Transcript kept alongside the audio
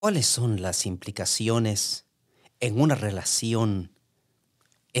¿Cuáles son las implicaciones en una relación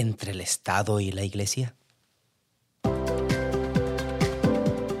entre el Estado y la iglesia?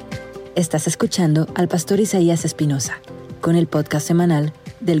 Estás escuchando al Pastor Isaías Espinoza con el podcast semanal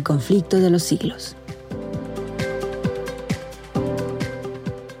del Conflicto de los Siglos.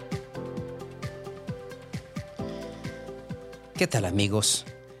 ¿Qué tal, amigos?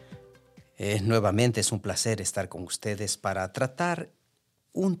 Nuevamente es un placer estar con ustedes para tratar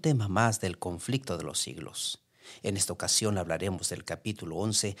un tema más del conflicto de los siglos. En esta ocasión hablaremos del capítulo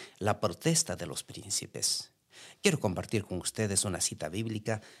 11, la protesta de los príncipes. Quiero compartir con ustedes una cita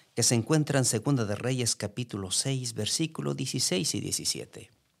bíblica que se encuentra en 2 de Reyes, capítulo 6, versículos 16 y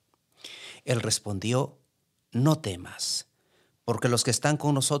 17. Él respondió: «No temas, porque los que están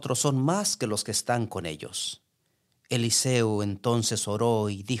con nosotros son más que los que están con ellos». Eliseo entonces oró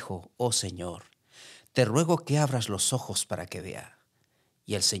y dijo: «Oh Señor, te ruego que abras los ojos para que vea».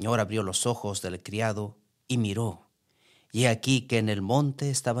 Y el Señor abrió los ojos del criado y miró, y he aquí que en el monte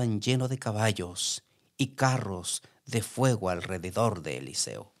estaban llenos de caballos y carros de fuego alrededor de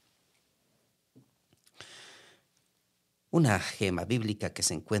Eliseo. Una gema bíblica que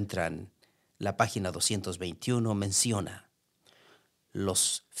se encuentra en la página 221 menciona: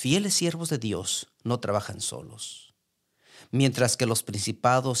 los fieles siervos de Dios no trabajan solos. Mientras que los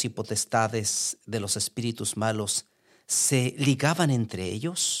principados y potestades de los espíritus malos se ligaban entre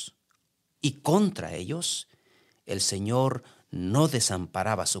ellos y contra ellos, el Señor no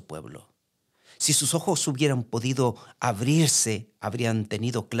desamparaba a su pueblo. Si sus ojos hubieran podido abrirse, habrían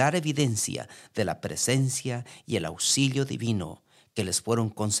tenido clara evidencia de la presencia y el auxilio divino que les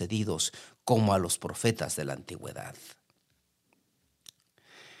fueron concedidos como a los profetas de la antigüedad.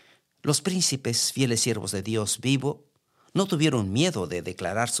 Los príncipes, fieles siervos de Dios vivo, no tuvieron miedo de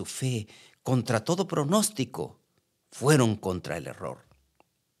declarar su fe contra todo pronóstico. Fueron contra el error.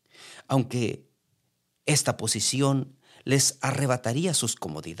 Aunque esta posición les arrebataría sus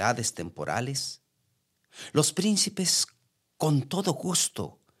comodidades temporales, los príncipes con todo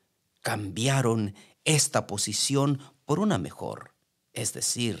gusto cambiaron esta posición por una mejor, es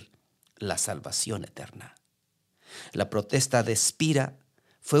decir, la salvación eterna. La protesta de Espira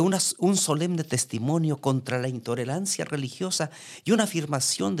fue un solemne testimonio contra la intolerancia religiosa y una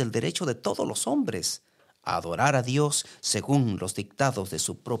afirmación del derecho de todos los hombres a adorar a Dios según los dictados de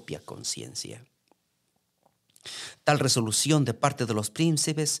su propia conciencia. Tal resolución de parte de los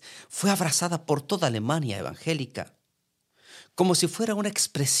príncipes fue abrazada por toda Alemania evangélica, como si fuera una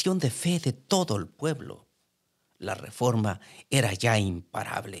expresión de fe de todo el pueblo. La reforma era ya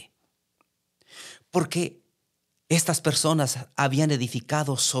imparable, porque estas personas habían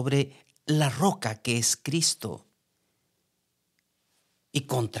edificado sobre la roca que es Cristo. Y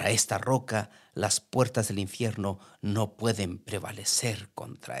contra esta roca las puertas del infierno no pueden prevalecer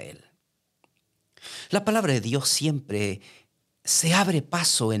contra él. La palabra de Dios siempre se abre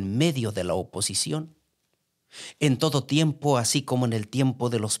paso en medio de la oposición. En todo tiempo, así como en el tiempo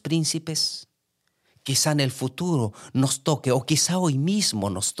de los príncipes, quizá en el futuro nos toque, o quizá hoy mismo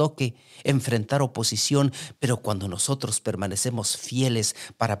nos toque enfrentar oposición, pero cuando nosotros permanecemos fieles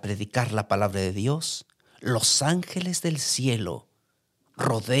para predicar la palabra de Dios, los ángeles del cielo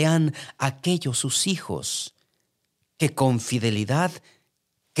rodean a aquellos sus hijos que con fidelidad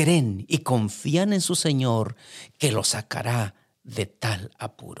creen y confían en su Señor, que los sacará de tal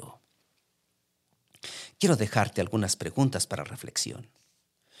apuro. Quiero dejarte algunas preguntas para reflexión.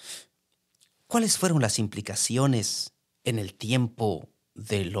 ¿Cuáles fueron las implicaciones en el tiempo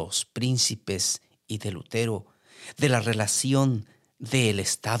de los príncipes y de Lutero de la relación del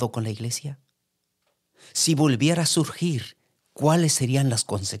Estado con la iglesia? Si volviera a surgir, ¿cuáles serían las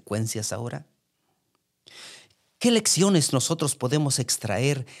consecuencias ahora? ¿Qué lecciones nosotros podemos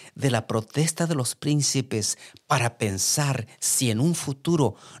extraer de la protesta de los príncipes para pensar si en un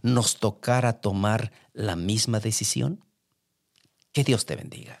futuro nos tocara tomar la misma decisión? Que Dios te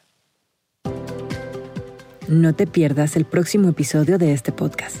bendiga. No te pierdas el próximo episodio de este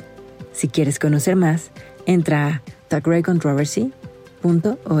podcast. Si quieres conocer más, entra a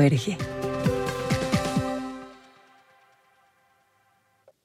thegreatcontroversy.org.